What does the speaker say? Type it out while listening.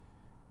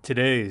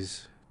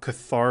Today's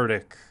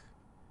cathartic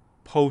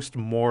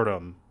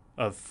post-mortem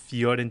of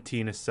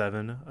Fiorentina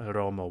 7,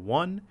 Roma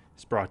 1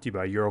 is brought to you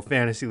by Euro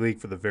Fantasy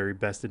League for the very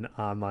best in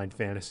online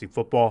fantasy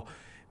football.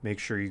 Make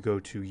sure you go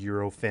to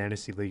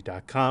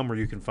EuroFantasyLeague.com where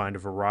you can find a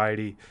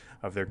variety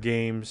of their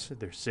games,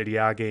 their Serie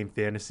A game,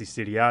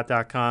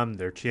 FantasySerieA.com,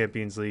 their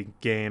Champions League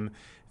game,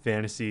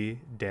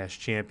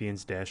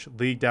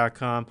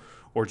 Fantasy-Champions-League.com,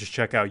 or just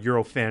check out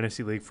Euro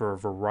Fantasy League for a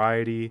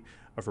variety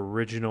of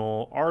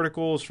original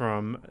articles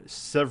from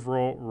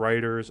several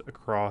writers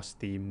across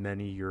the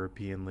many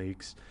European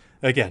leagues.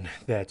 Again,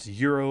 that's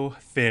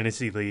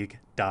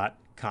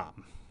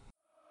EuroFantasyLeague.com.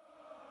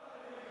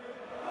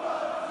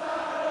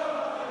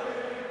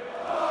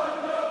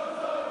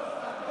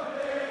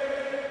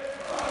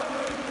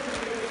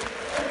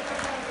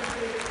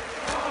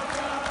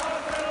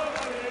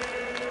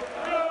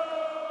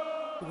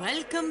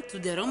 Welcome to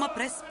the Roma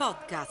Press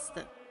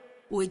Podcast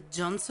with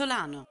John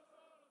Solano.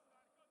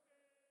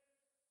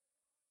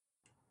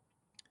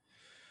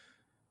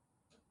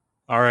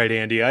 All right,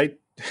 Andy.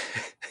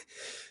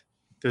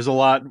 There's a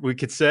lot we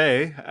could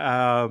say.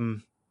 The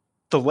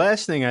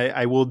last thing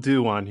I will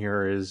do on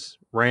here is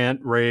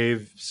rant,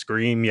 rave,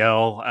 scream,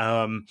 yell.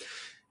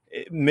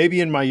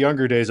 Maybe in my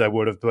younger days I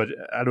would have, but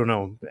I don't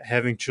know.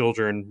 Having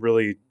children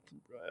really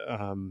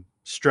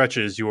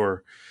stretches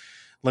your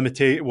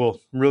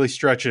really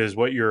stretches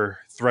what your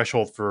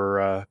threshold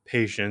for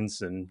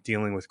patience and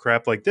dealing with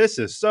crap like this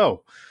is.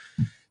 So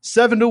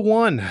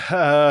 7-1,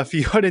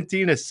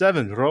 Fiorentina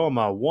 7,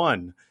 Roma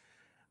 1.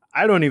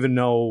 I don't even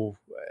know.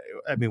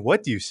 I mean,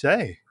 what do you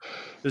say?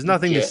 There's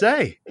nothing to Yeah,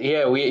 say.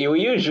 yeah. We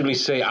usually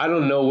say I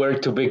don't know where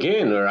to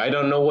begin or I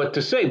don't know what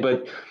to say,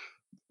 but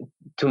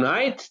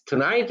tonight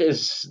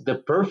is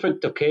the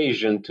perfect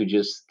occasion to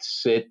just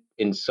sit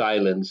in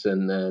silence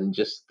and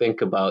just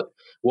think about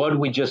what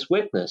we just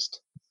witnessed.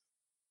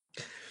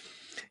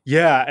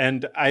 Yeah,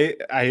 and I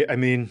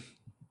mean,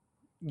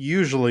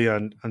 usually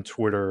on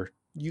Twitter,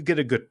 you get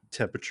a good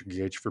temperature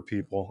gauge for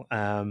people.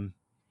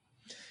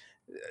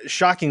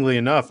 Shockingly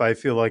enough, I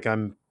feel like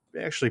I'm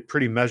actually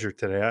pretty measured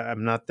today.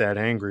 I'm not that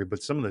angry,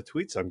 but some of the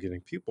tweets I'm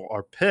getting, people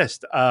are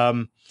pissed.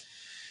 I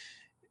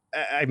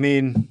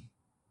mean,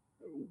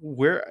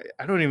 where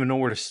I don't even know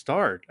where to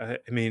start. I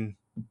mean,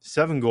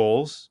 7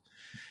 goals.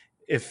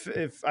 If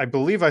I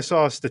believe I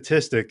saw a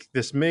statistic,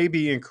 this may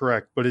be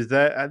incorrect, but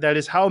that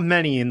is how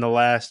many in the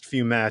last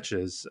few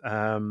matches?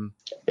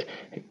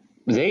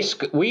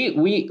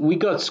 We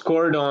got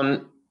scored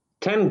on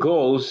 10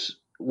 goals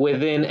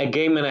within a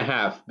game and a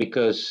half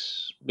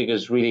because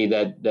really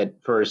that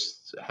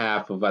first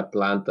half of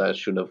Atlanta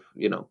should have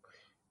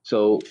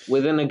so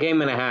within a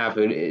game and a half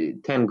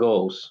 10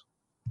 goals.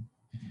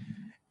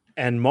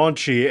 And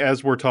Monchi,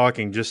 as we're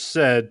talking, just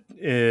said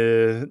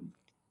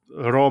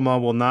Roma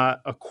will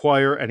not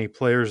acquire any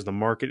players. The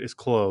market is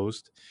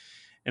closed,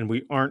 and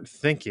we aren't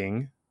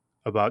thinking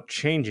about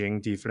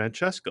changing Di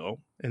Francesco,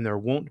 and there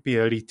won't be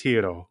a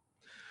retiro.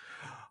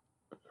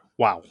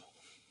 Wow.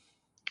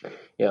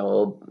 Yeah,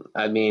 well,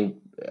 I mean,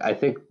 I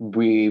think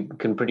we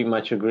can pretty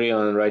much agree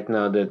on right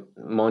now that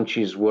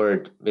Monchi's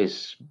word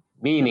is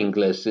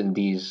meaningless in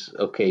these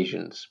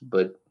occasions,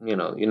 but you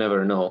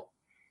never know.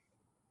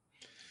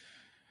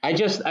 Oh, I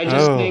just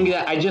think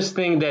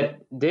that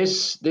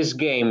this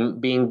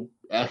game being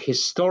a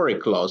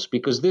historic loss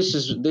because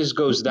this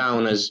goes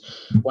down as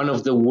one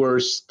of the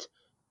worst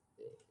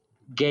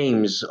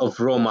games of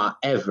Roma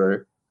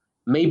ever,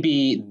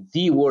 maybe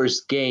the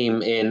worst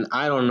game in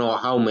I don't know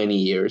how many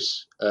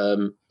years.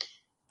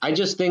 I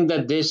just think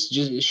that this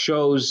just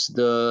shows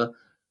the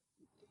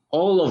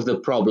all of the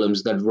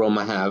problems that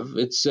Roma have.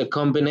 It's a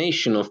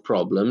combination of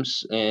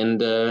problems, and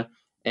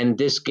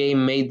this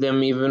game made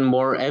them even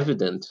more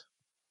evident.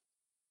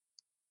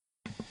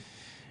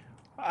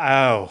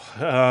 ow.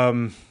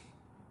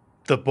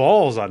 The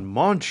balls on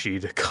Monchi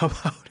to come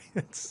out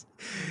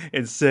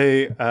and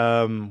say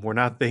we're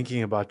not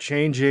thinking about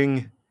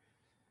changing.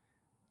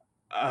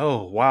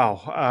 Oh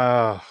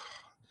wow.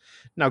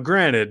 Now,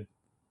 granted,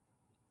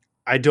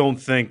 I don't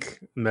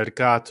think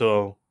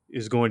Mercato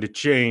is going to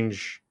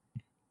change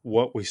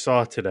what we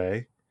saw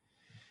today.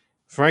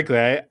 Frankly,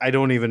 I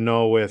don't even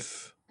know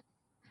if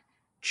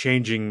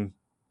changing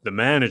the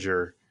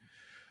manager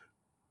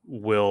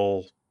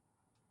will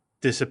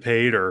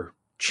dissipate or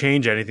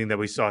change anything that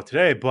we saw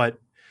today. But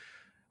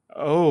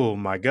oh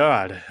my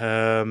god,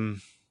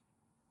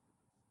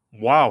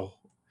 wow!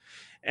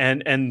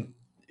 And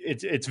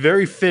it's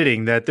very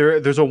fitting that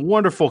there's a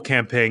wonderful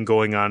campaign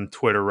going on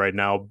Twitter right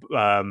now,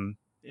 and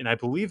I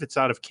believe it's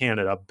out of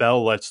Canada.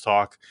 Bell Let's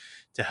Talk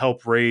to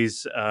help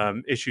raise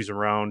issues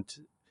around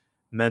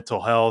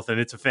mental health, and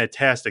it's a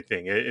fantastic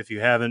thing. If you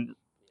haven't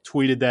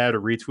tweeted that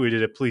or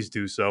retweeted it, please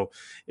do so.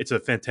 It's a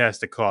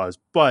fantastic cause.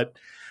 But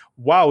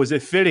wow, is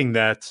it fitting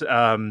that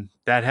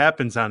that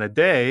happens on a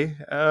day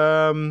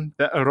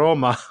that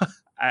Roma?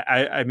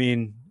 I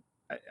mean,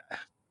 I,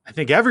 I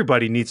think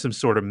everybody needs some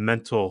sort of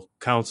mental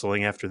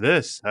counseling after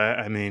this.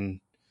 I mean,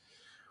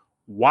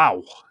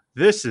 wow,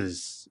 this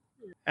is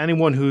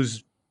anyone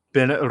who's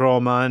been at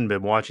Roma and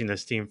been watching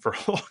this team for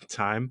a long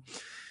time.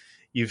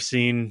 you've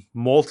seen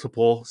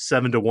multiple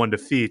 7-1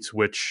 defeats,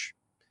 which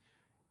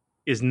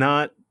is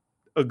not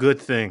a good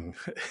thing.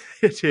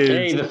 It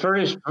Hey, is.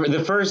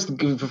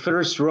 the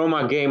first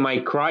Roma game I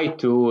cried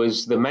to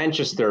was the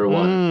Manchester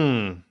one.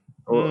 Mm,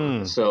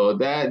 mm. So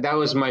that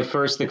was my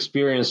first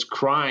experience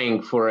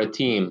crying for a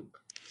team.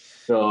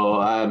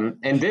 So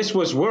and this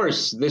was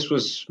worse. This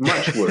was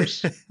much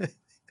worse.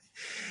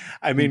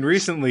 I mean,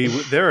 recently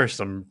there are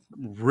some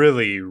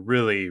really,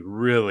 really,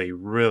 really,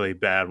 really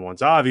bad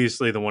ones.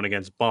 Obviously, the one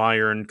against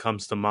Bayern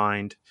comes to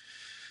mind.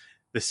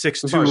 The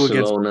 6-2 against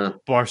Barcelona.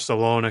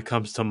 Barcelona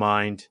comes to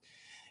mind.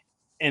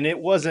 And it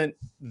wasn't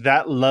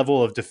that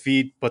level of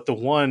defeat, but the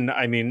one,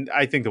 I mean,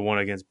 I think the one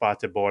against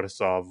Bate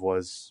Borisov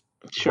was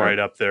Sure. right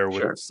up there with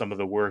Sure. some of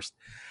the worst.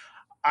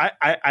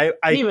 I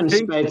Even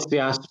think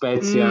Spezia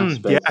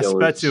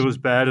Spezia was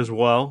bad as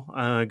well.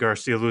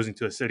 Garcia losing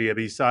to a City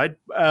B side.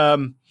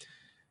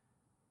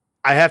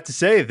 I have to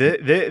say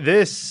that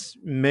this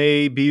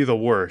may be the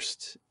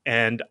worst,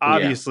 and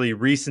obviously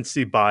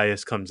recency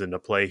bias comes into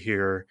play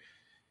here.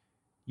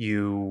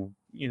 You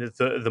know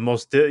the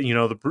most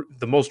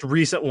the most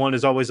recent one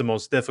is always the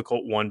most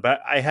difficult one,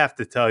 but I have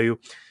to tell you,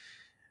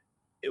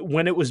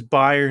 when it was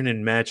Bayern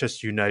and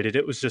Manchester United,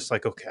 it was just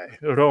like, okay,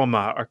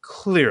 Roma are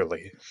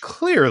clearly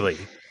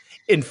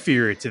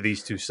inferior to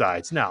these two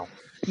sides. Now,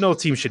 no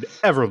team should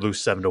ever lose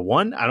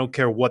 7-1. I don't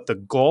care what the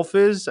golf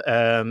is,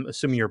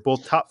 assuming you're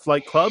both top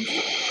flight clubs.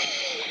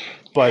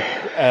 But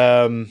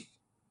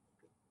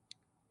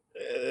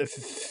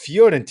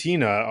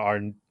Fiorentina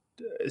are,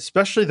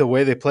 especially the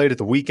way they played at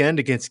the weekend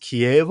against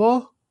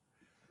Chievo.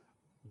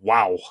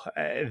 Wow,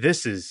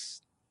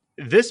 this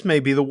may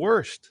be the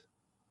worst.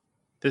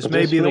 This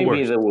may be the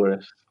worst.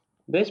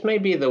 This may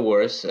be the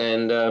worst.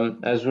 And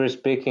as we're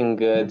speaking,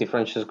 Di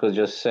Francesco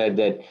just said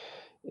that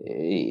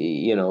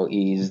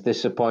he's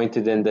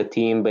disappointed in the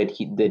team, but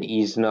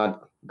he's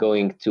not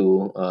going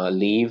to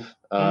leave.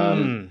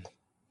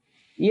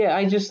 Yeah,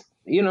 I just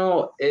this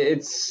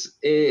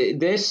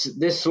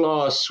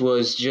loss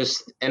was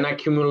just an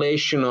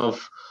accumulation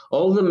of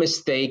all the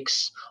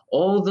mistakes,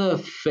 all the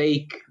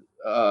fake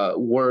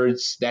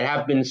words that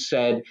have been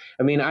said.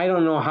 I mean, I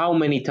don't know how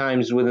many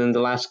times within the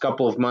last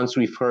couple of months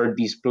we've heard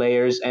these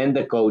players and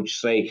the coach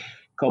say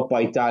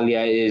Coppa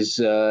Italia is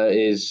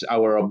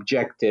our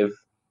objective.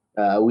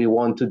 We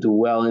want to do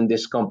well in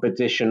this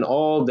competition.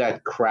 All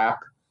that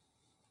crap,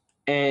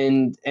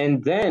 and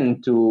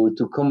then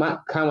to come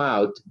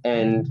out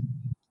and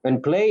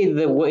play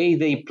the way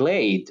they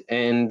played,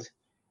 and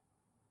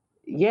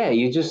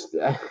you just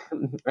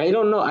I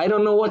don't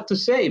know what to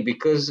say,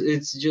 because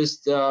it's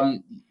just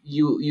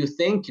you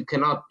think you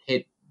cannot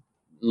hit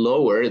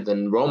lower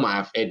than Roma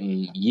have hit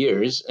in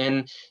years,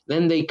 and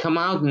then they come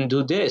out and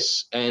do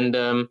this, and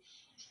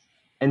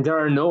there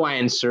are no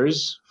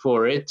answers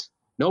for it.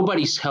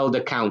 Nobody's held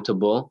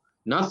accountable.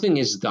 Nothing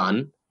is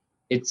done.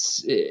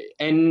 It's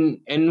and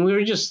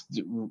we're just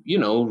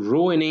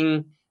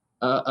ruining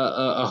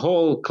a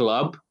whole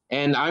club.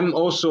 And I'm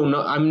also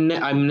no,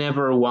 I'm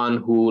never one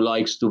who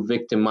likes to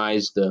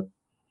victimize the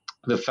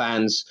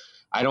fans.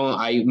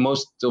 I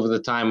most of the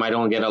time I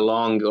don't get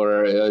along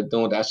or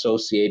don't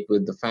associate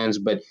with the fans,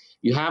 but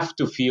you have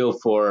to feel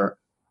for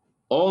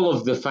all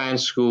of the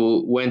fans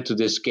who went to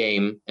this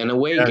game, an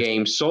away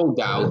game, sold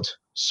out,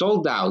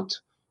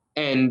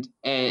 and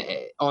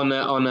on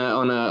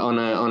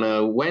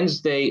a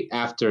Wednesday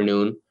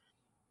afternoon,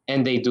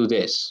 and they do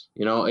this.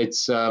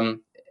 It's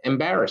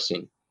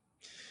embarrassing.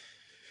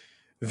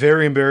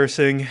 Very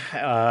embarrassing.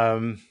 I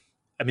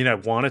mean, I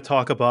want to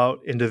talk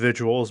about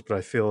individuals, but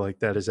I feel like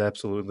that is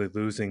absolutely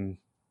losing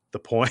the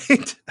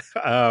point.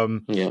 I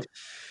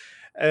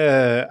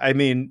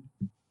mean,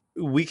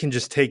 we can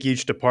just take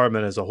each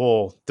department as a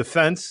whole.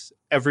 Defense,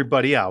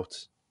 everybody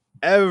out.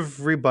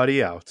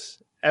 Everybody out.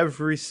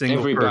 Every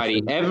single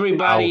person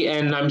out.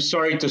 And I'm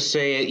sorry to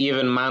say,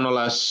 even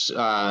Manolas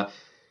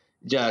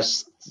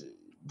just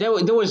there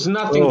was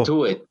nothing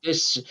to it.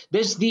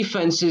 This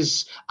defense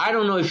is, I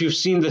don't know if you've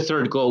seen the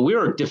third goal. We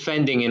were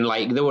defending in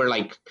there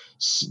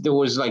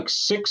was like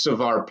 6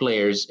 of our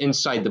players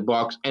inside the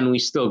box, and we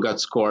still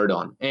got scored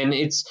on. And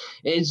it's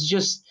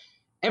just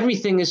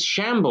everything is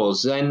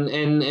shambles,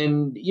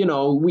 and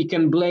we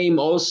can blame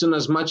Olsen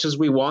as much as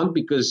we want,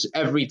 because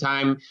every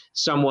time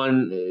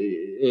someone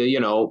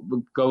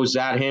goes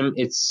at him,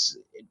 it's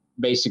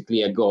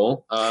basically a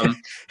goal.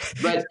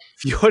 But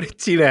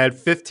Fiorentina had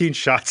 15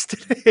 shots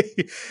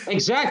today.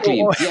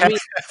 Exactly.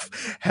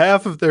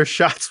 Half of their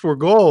shots were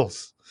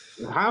goals.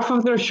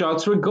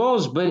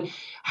 But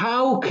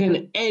how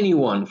can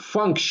anyone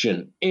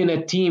function in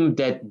a team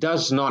that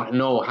does not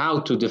know how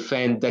to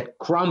defend, that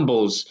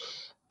crumbles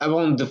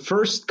on the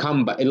first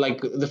comeback, like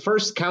the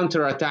first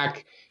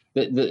counterattack?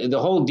 The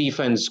whole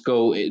defense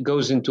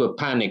goes into a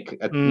panic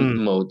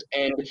mode,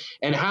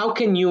 and how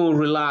can you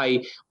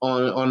rely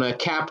on a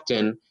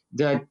captain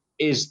that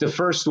is the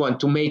first one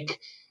to make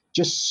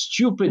just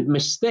stupid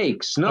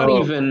mistakes? Not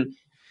even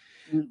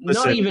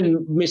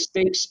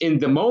mistakes in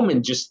the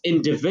moment, just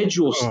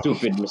individual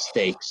stupid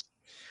mistakes.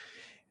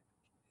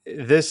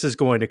 This is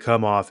going to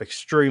come off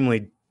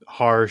extremely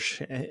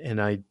harsh,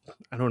 and I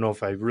don't know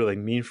if I really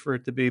mean for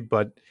it to be,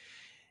 but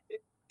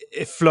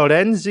if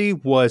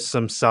Florenzi was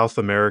some South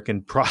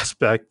American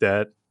prospect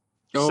that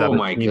Oh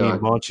my Sabatini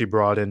God. Monchi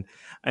brought in,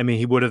 I mean,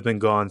 he would have been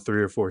gone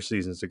 3 or 4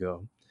 seasons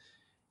ago.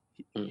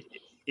 Mm.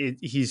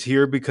 He's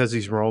here because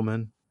he's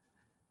Roman,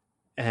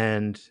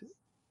 and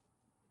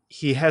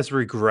he has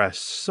regressed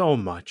so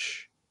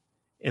much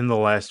in the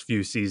last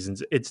few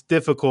seasons. It's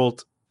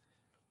difficult.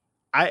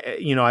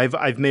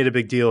 I've made a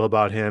big deal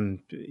about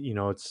him.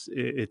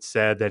 It's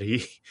sad that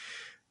he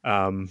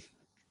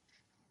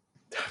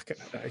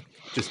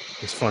just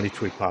this funny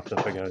tweet popped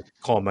up. I gotta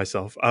calm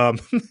myself.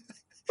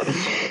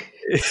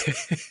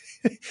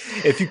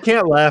 If you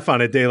can't laugh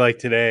on a day like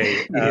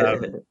today, Yeah.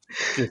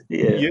 just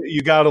Yeah.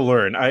 you got to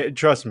learn. I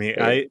trust me.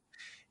 Yeah.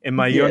 In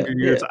my Yeah. younger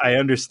years, Yeah. I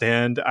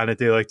understand. On a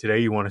day like today,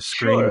 you want to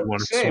scream, you Sure. want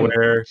to Same.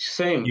 swear,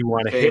 Same. you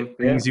want to hit Same.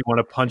 Yeah. things, you want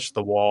to punch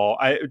the wall.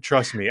 I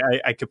trust me.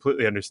 I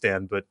completely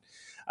understand. But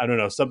I don't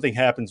know. Something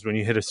happens when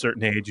you hit a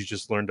certain age. You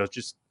just learn to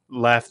just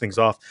laugh things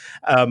off.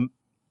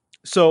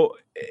 So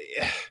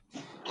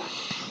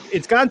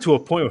it's gotten to a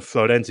point with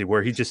Florenzi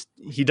where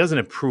he doesn't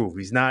improve.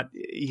 He's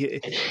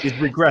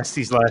regressed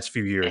these last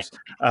few years.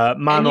 And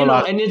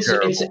Manolas and is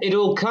terrible.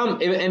 it'll come,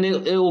 and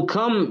it'll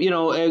come.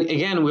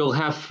 Again, we'll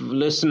have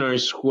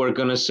listeners who are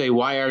gonna say,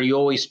 "Why are you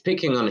always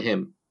picking on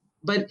him?"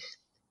 But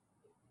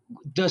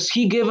does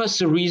he give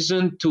us a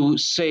reason to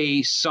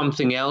say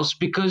something else?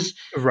 Because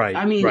Right,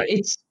 I mean, right.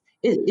 it's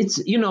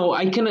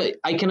I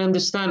can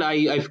understand.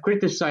 I've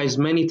criticized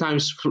many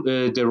times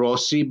De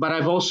Rossi, but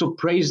I've also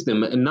praised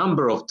him a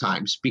number of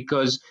times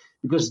because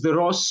De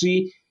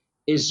Rossi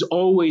is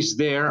always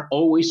there,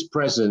 always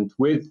present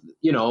with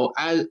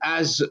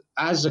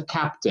as a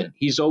captain.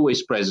 He's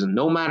always present,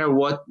 no matter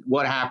what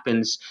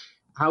happens,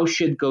 how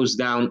shit goes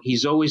down.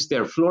 He's always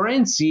there.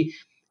 Florenzi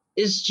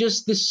is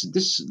just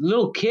this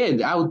little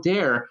kid out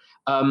there,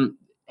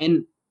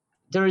 and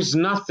there is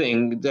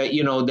nothing that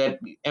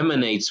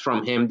emanates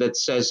from him that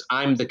says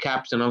I'm the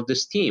captain of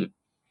this team.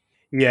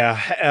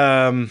 Yeah.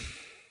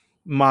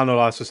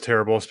 Manolas was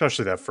terrible,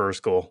 especially that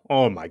first goal.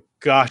 Oh my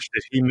gosh,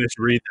 did he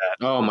misread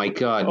that? Oh my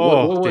God,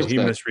 Oh, what did was he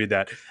that? misread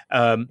that?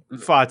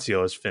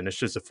 Fazio is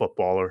finished as a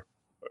footballer.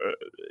 Uh,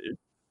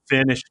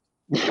 Finished.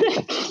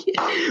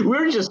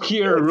 We're just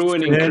here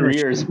ruining Finished.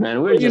 careers,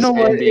 man. We're But you know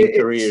just what? ending It's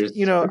careers.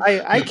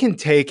 I can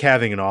take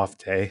having an off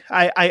day.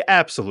 I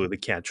absolutely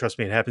can. Trust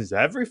me, it happens to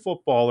every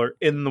footballer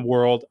in the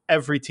world,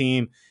 every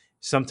team.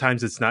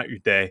 Sometimes it's not your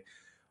day.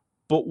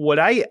 But what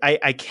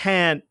I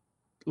can't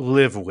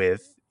live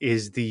with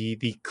is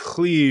the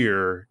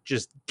clear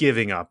just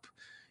giving up.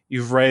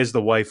 You've raised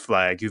the white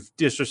flag. You've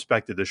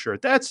disrespected the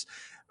shirt. That's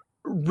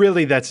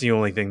the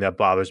only thing that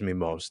bothers me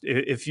most.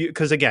 If you,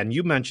 because again,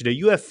 you mentioned it,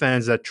 you have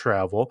fans that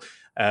travel,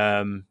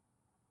 um,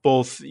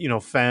 both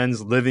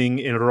fans living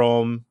in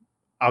Rome,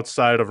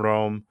 outside of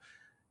Rome,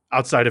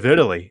 outside of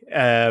Italy,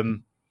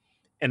 and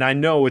I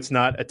know it's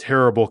not a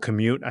terrible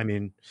commute. I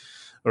mean,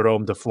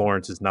 Rome to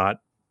Florence is not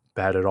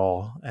bad at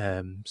all,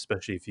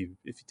 especially if you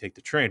take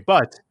the train.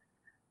 But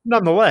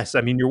nonetheless,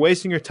 I mean, you're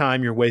wasting your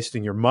time, you're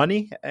wasting your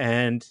money,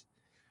 and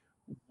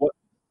what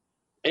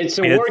It's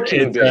a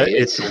working day.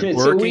 it's a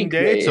It's a working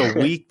day. It's weekday.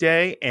 a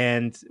weekday,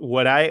 and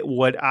what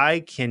I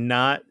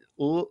cannot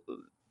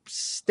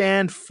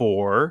stand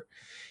for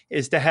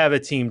is to have a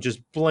team just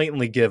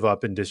blatantly give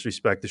up and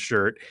disrespect the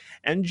shirt.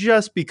 And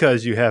just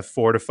because you have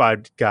 4 to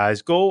 5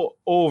 guys go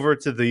over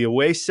to the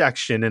away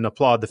section and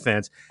applaud the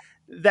fans,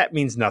 that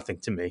means nothing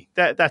to me.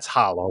 That's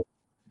hollow.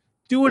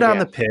 Do it on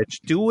Yeah, the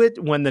pitch. Do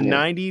it when the yeah.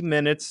 90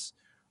 minutes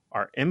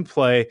are in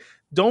play.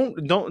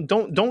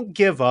 Don't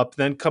give up.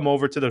 Then come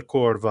over to the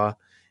curva,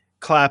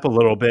 clap a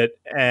little bit,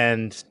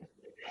 and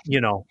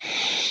you know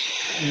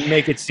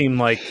make it seem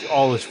like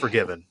all is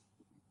forgiven.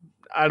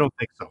 I don't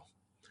think so.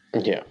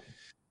 Yeah.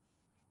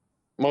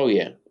 Oh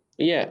yeah.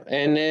 Yeah.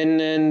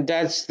 And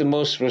that's the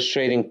most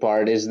frustrating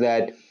part is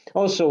that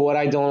also what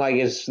I don't like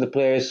is the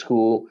players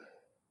who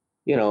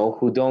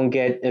don't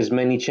get as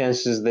many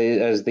chances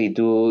as they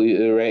do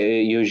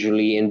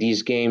usually in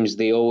these games.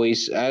 They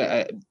always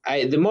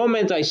the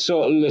moment I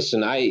saw,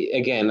 listen, I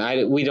again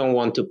I we don't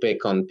want to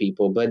pick on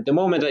people, but the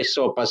moment I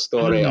saw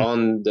Pastore Mhm.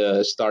 on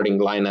the starting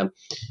lineup,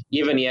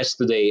 even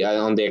yesterday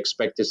on the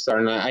expected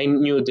start, I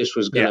knew this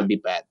was Yeah. gonna be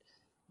bad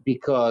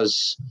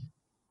because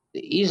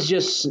he's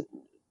just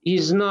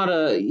he's not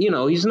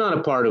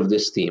a part of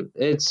this team.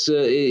 It's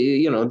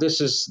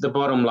this is the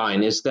bottom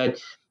line is that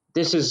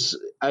this is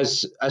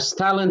as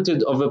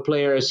talented of a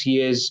player as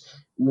he is.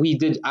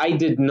 I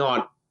did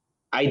not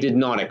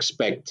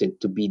expect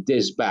it to be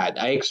this bad.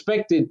 I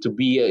expected to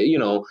be a,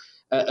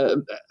 a,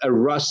 a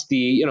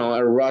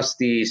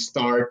rusty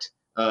start.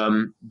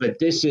 But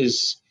this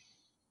is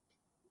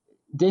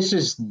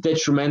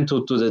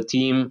detrimental to the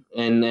team,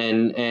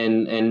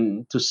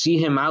 and to see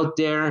him out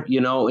there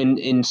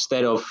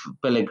instead of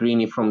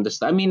Pellegrini from the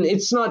start. I mean,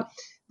 it's not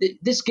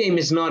this game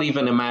is not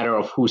even a matter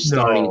of who's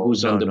starting, No,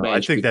 who's on no, the no. I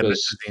bench, think that because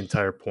misses the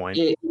entire point.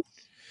 it,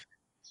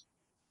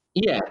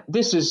 yeah,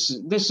 this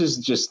is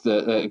just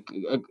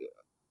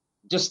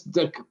just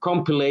the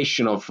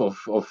compilation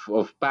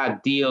of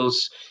bad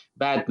deals,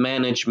 bad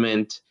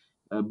management,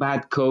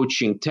 bad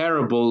coaching,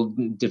 terrible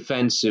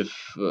defensive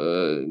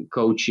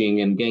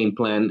coaching and game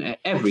plan,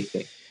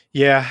 everything.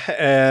 Yeah,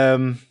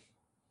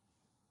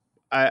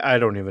 I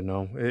don't even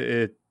know.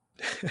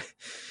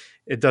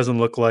 It doesn't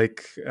look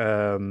like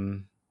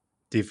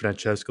Di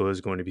Francesco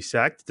is going to be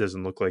sacked. It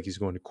doesn't look like he's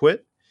going to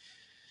quit.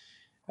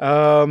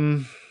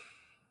 Pallotta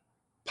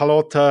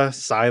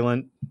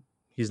silent.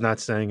 He's not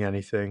saying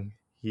anything.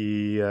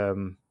 He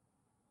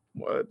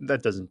that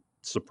doesn't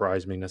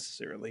surprise me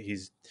necessarily.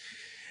 He's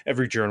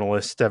every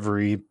journalist,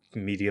 every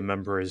media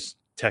member is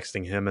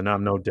texting him, and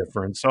I'm no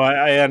different. So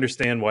I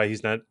understand why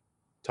he's not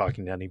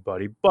talking to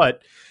anybody.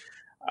 But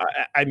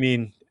I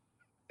mean,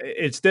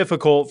 it's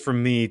difficult for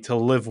me to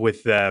live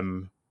with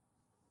them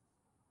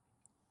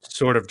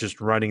sort of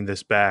just running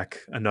this back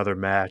another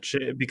match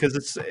because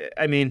it's,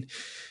 I mean,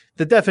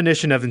 the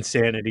definition of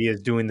insanity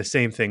is doing the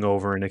same thing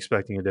over and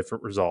expecting a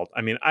different result.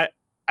 I mean, I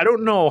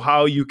don't know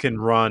how you can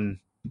run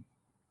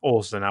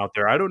Olsen out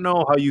there. I don't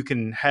know how you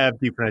can have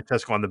Di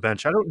Francesco on the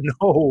bench. I don't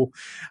know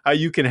how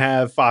you can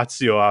have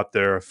Fazio out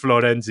there,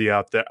 Florenzi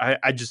out there.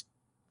 I just,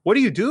 what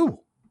do you do?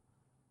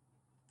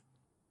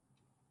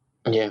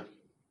 Yeah,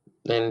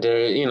 and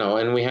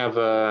and we have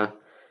a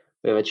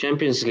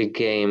Champions League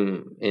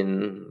game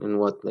in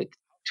what, like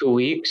 2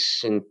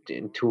 weeks? In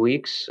 2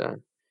 weeks,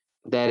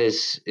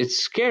 it's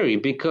scary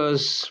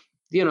because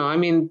I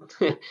mean,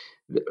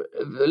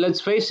 let's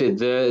face it,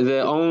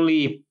 the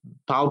only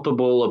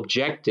palpable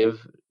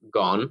objective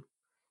gone.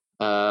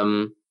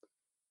 And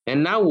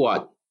now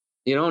what?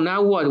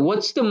 Now what?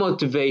 What's the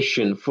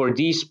motivation for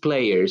these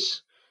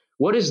players?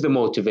 What is the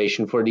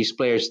motivation for these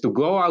players to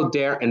go out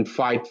there and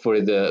fight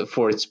for the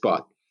fourth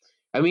spot?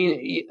 I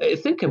mean,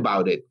 think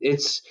about it.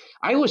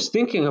 I was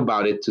thinking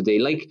about it today.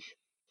 Like,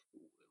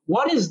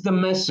 what is the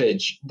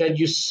message that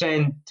you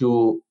send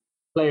to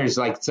players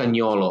like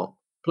Zaniolo,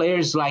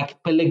 players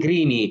like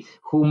Pellegrini,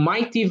 who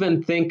might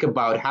even think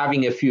about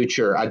having a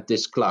future at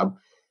this club,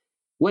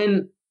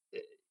 when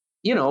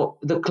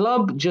the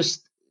club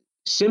just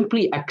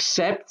simply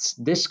accepts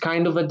this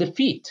kind of a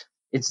defeat?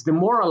 It's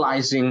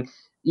demoralizing,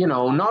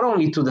 not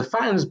only to the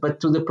fans but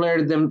to the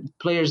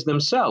players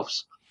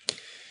themselves.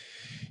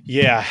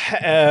 Yeah.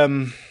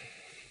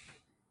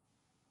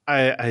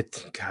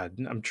 God,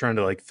 I'm trying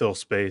to like fill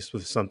space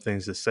with some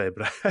things to say,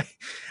 but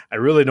I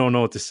really don't know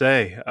what to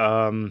say.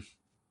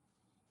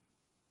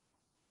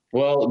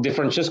 Well, Di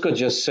Francesco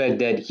just said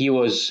that he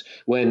was,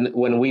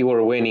 when we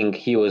were winning,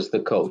 he was the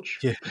coach.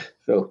 Yeah.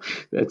 So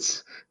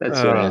that's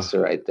your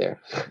answer right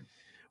there.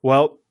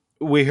 Well,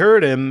 we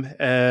heard him.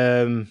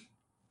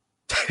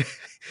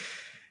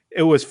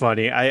 It was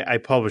funny. I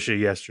published it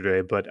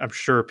yesterday, but I'm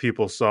sure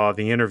people saw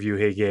the interview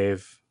he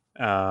gave,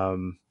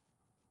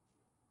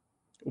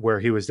 where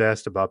he was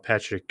asked about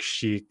Patrick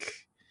Schick,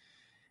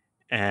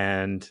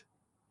 and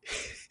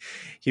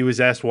he was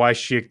asked why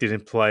Schick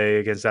didn't play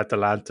against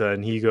Atalanta,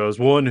 and he goes,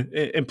 "Well,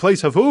 in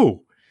place of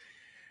who?"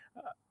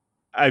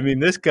 I mean,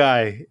 this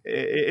guy,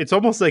 it's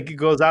almost like he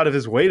goes out of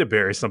his way to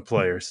bury some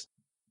players.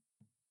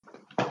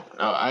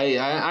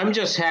 I'm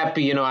just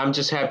happy, I'm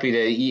just happy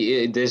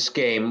that this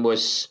game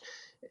was,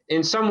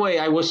 in some way,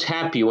 I was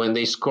happy when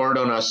they scored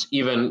on us,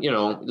 even,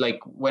 like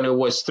when it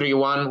was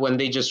 3-1, when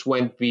they just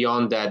went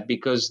beyond that,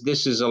 because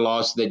this is a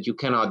loss that you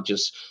cannot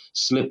just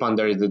slip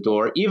under the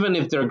door. Even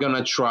if they're going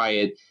to try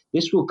it,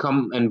 this will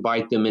come and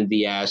bite them in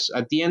the ass.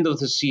 At the end of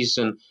the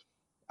season,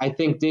 I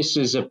think this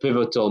is a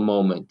pivotal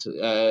moment.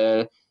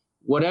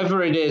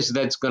 Whatever it is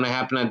that's going to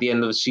happen at the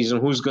end of the season,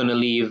 who's going to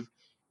leave,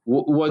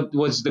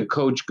 what's the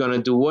coach going to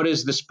do? What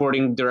is the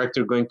sporting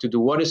director going to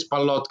do? What is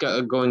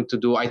Pallotta going to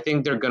do? I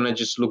think they're going to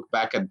just look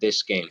back at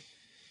this game.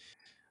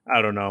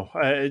 I don't know.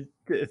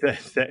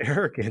 The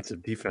arrogance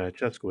of Di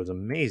Francesco was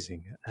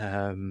amazing.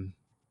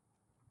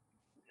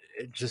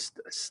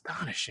 Just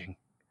astonishing.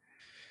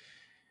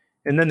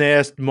 And then they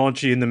asked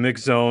Monchi in the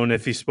mix zone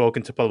if he's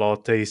spoken to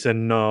Pallotta. He said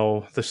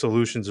no. The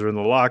solutions are in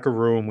the locker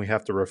room. We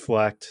have to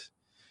reflect.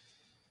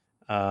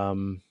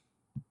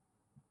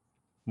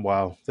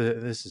 Wow,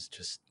 this is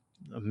just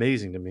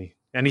amazing to me.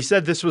 And he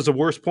said this was the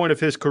worst point of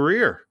his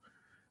career,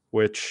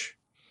 which,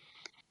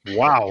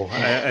 wow.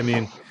 I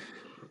mean,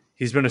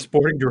 he's been a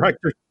sporting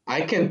director.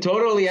 I can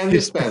totally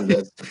understand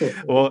this.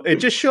 Well, it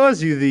just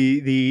shows you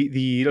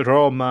the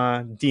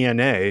Roma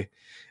DNA.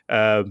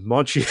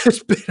 Monchi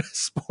has been a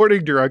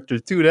sporting director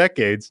 2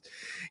 decades.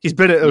 He's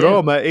been at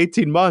Roma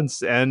 18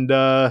 months, and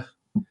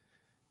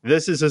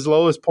this is his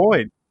lowest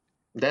point.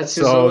 That's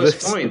his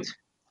lowest point.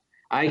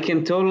 I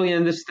can totally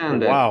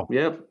understand that. Wow.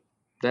 Yep,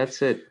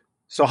 that's it.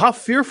 So how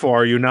fearful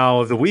are you now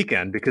of the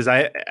weekend? Because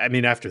I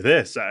mean, after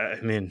this, I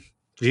mean,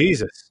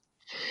 Jesus.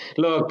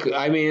 Look,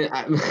 I mean,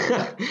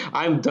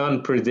 I'm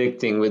done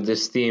predicting with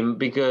this team,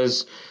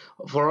 because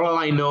for all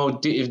I know,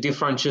 Di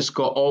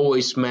Francesco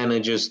always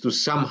manages to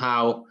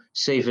somehow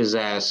save his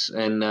ass.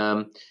 And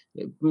I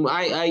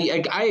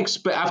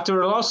expect, after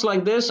a loss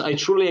like this, I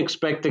truly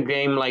expect a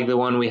game like the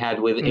one we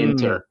had with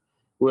Inter,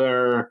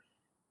 where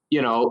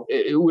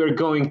we're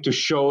going to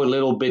show a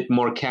little bit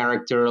more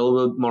character, a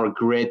little bit more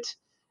grit.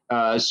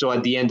 So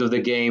at the end of the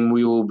game,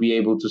 we will be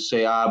able to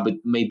say, but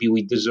maybe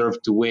we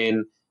deserve to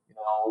win.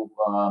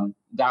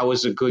 That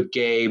was a good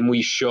game.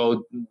 We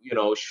showed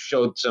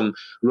some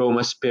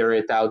Roma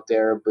spirit out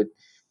there, but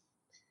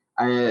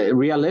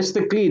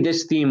realistically,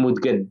 this team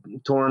would get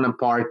torn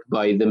apart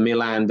by the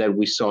Milan that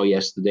we saw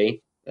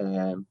yesterday.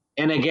 And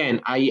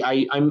again,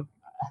 I'm.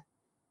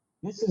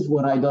 This is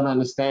what I don't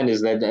understand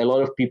is that a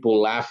lot of people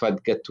laugh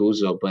at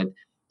Gattuso, but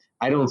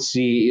I don't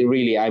see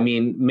really. I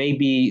mean,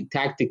 maybe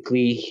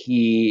tactically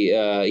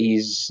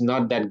he's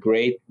not that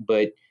great,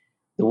 but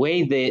the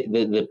way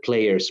the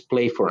players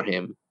play for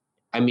him,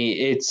 I mean,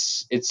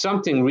 it's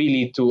something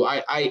really to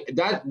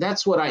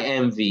that's what I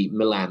envy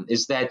Milan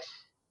is that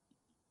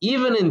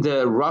even in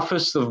the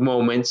roughest of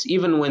moments,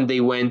 even when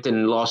they went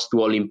and lost to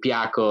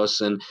Olympiacos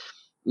and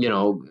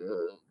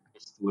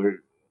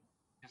were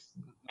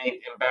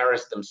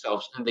embarrassed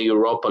themselves in the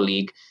Europa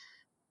League,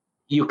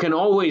 you can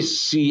always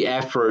see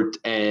effort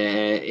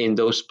in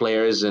those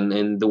players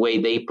and the way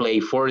they play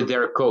for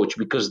their coach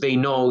because they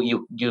know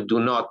you do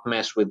not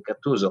mess with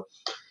Gattuso.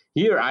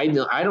 Here, I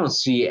don't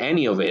see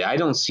any of it. I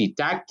don't see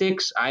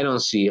tactics. I don't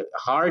see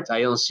heart.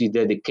 I don't see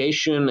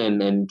dedication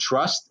and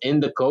trust in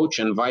the coach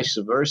and vice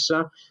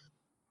versa.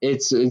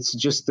 It's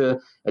just a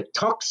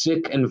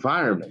toxic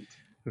environment.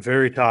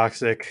 Very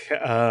toxic.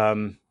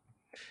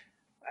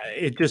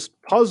 It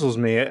just puzzles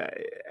me.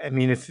 I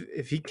mean,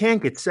 if he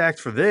can't get sacked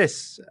for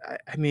this,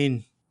 I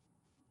mean,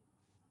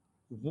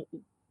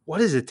 what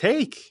does it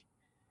take?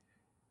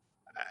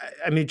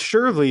 I mean,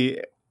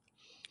 surely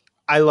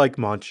I like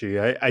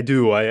Monchi. I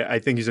do. I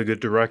think he's a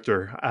good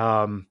director.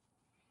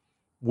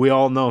 We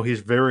all know he's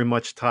very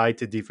much tied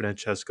to Di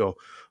Francesco.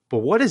 But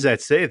what does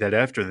that say that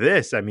after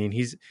this,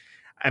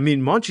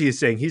 Monchi is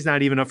saying he's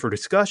not even up for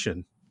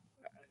discussion.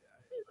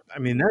 I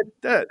mean,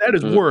 that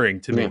is worrying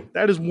to me.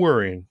 That is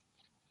worrying.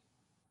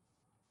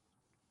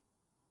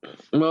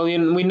 Well,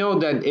 we know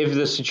that if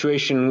the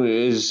situation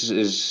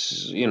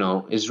is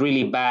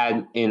really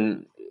bad,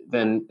 then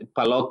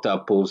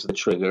Pallotta pulls the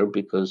trigger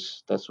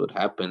because that's what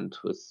happened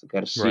with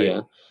Garcia.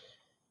 Right.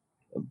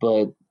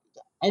 But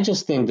I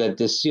just think that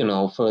this,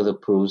 further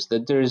proves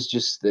that there is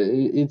just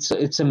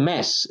it's a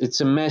mess. It's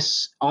a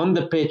mess on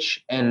the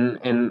pitch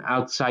and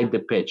outside the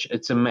pitch.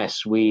 It's a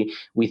mess. We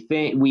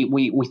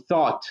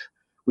thought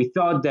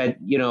that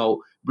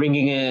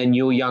bringing in a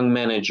new young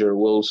manager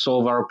will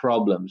solve our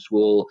problems.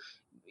 Will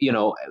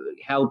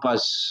help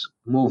us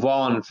move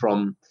on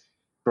from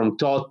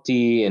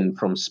Totti and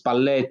from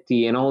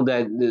Spalletti and all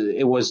that.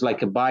 It was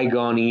like a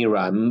bygone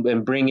era,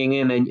 and bringing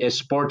in a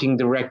sporting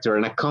director,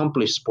 an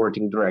accomplished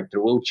sporting director,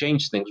 will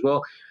change things.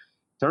 Well,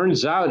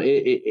 turns out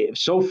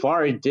so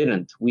far it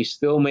didn't. We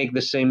still make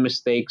the same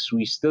mistakes.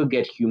 We still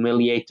get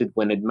humiliated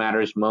when it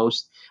matters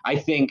most. I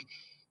think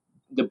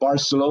the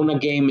Barcelona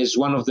game is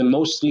one of the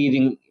most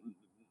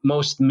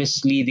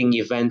misleading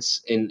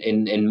events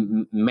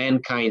in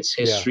mankind's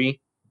history. Yeah.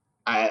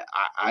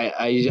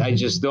 I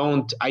just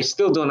don't. I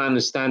still don't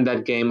understand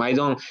that game. I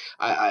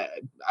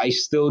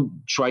still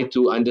try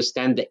to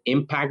understand the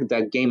impact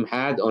that game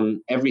had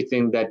on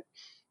everything that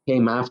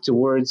came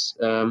afterwards.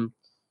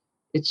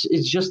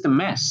 It's just a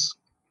mess.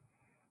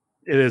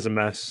 It is a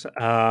mess.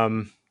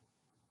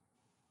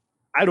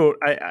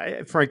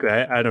 Frankly,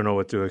 I don't know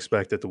what to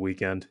expect at the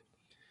weekend.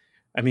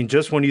 I mean,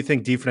 just when you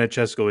think Di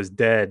Francesco is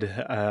dead,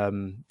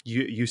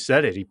 you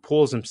said it. He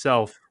pulls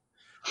himself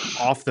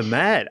off the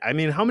mat. I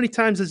mean, how many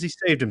times has he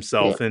saved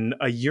himself in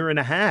a year and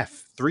a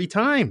half? 3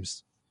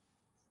 times.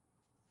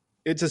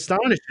 It's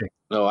astonishing.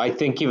 No, I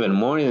think even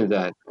more than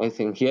that. I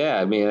think,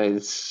 I mean,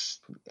 it's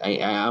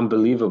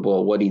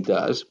unbelievable what he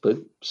does, but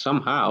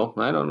somehow,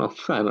 I don't know.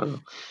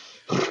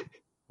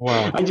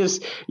 Wow. I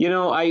just,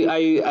 I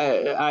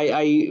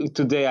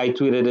today I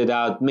tweeted it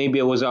out. Maybe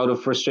I was out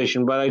of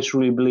frustration, but I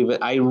truly believe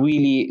it.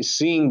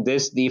 Seeing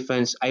this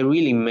defense, I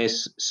really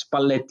miss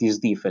Spalletti's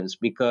defense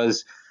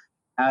because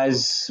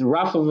as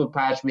rough of a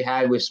patch we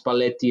had with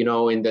Spalletti,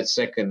 in that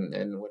second,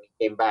 and when he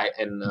came back,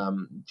 and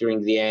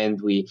during the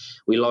end, we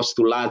lost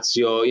to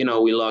Lazio,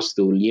 we lost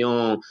to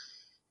Lyon,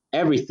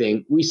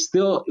 everything. We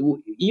still,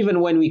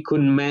 even when we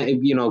couldn't,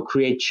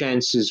 create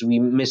chances, we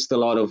missed a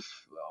lot of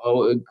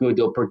good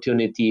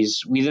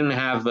opportunities. We didn't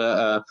have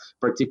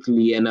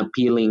particularly an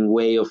appealing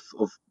way of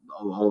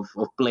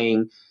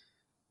playing.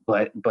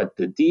 But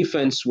the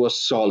defense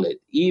was solid,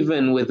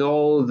 even with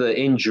all the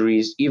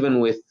injuries, even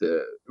with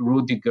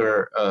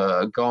Rudiger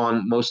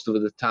gone most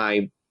of the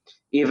time,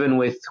 even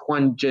with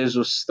Juan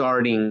Jesus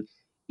starting,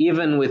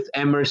 even with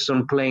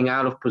Emerson playing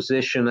out of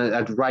position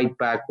at right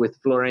back with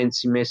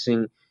Florenzi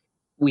missing.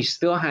 We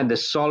still had a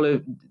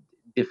solid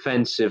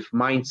defensive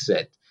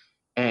mindset,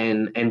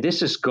 and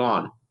this is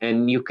gone,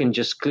 and you can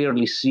just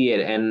clearly see it,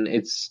 and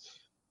it's.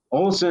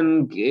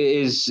 Olsen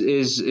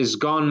is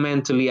gone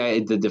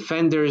mentally. The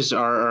defenders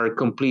are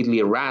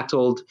completely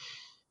rattled.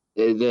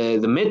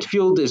 The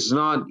midfield is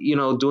not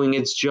doing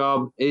its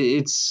job.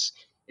 It's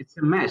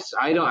a mess.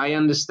 I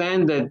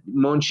understand that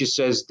Monchi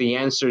says the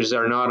answers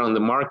are not on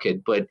the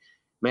market, but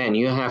man,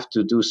 you have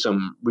to do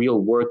some real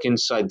work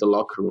inside the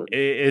locker room.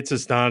 It's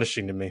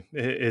astonishing to me.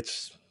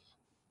 It's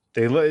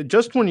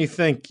just when you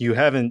think you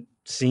haven't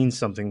seen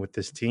something with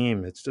this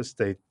team, it's just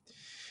they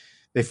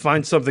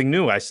find something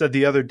new. I said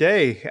the other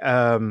day,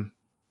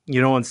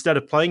 instead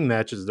of playing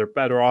matches, they're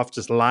better off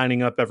just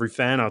lining up every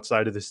fan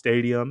outside of the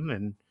stadium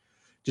and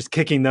just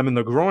kicking them in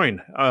the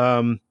groin.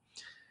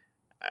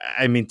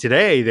 I mean,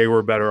 today they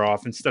were better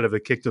off, instead of a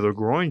kick to the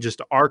groin,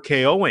 just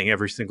RKOing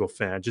every single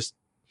fan, just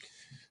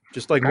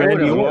like I would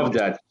Randy have Orton. loved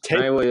that.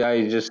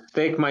 I just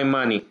take my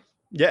money.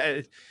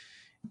 Yeah,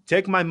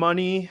 take my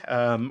money,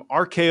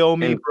 RKO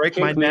me, break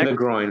my neck, in the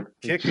groin.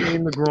 kick me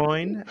in the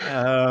groin,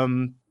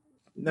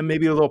 then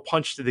maybe a little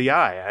punch to the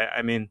eye.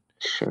 I mean,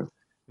 sure.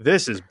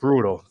 This is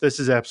brutal. This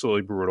is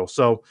absolutely brutal.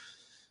 So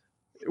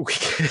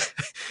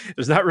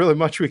there's not really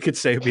much we could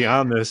say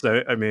beyond this.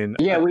 I mean,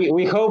 yeah,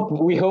 we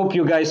hope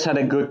you guys had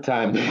a good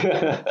time.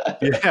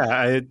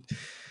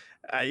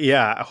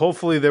 Yeah.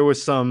 Hopefully there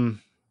was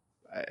some.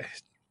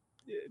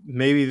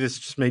 Maybe this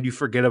just made you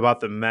forget about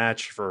the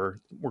match. We're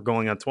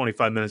going on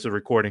 25 minutes of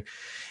recording.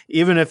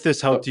 Even if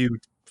this helped you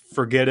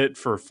forget it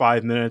for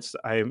 5 minutes,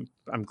 I'm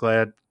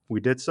glad we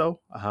did so.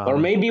 Or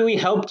maybe we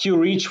helped you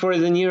reach for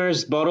the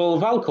nearest bottle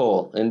of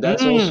alcohol, and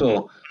that's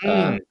also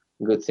a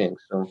good thing.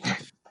 So.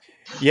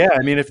 Yeah,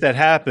 I mean, if that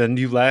happened,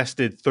 you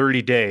lasted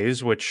 30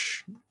 days,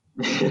 which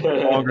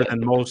longer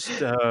than most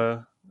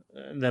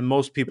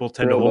people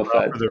tend to hold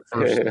out for their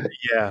first.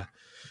 Yeah.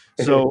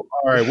 So,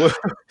 all right,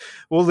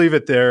 we'll leave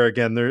it there.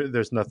 Again,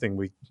 there's nothing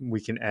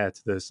we can add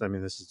to this. I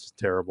mean, this is just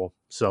terrible.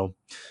 So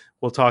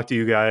we'll talk to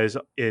you guys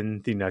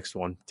in the next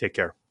one. Take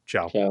care.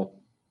 Ciao. Ciao.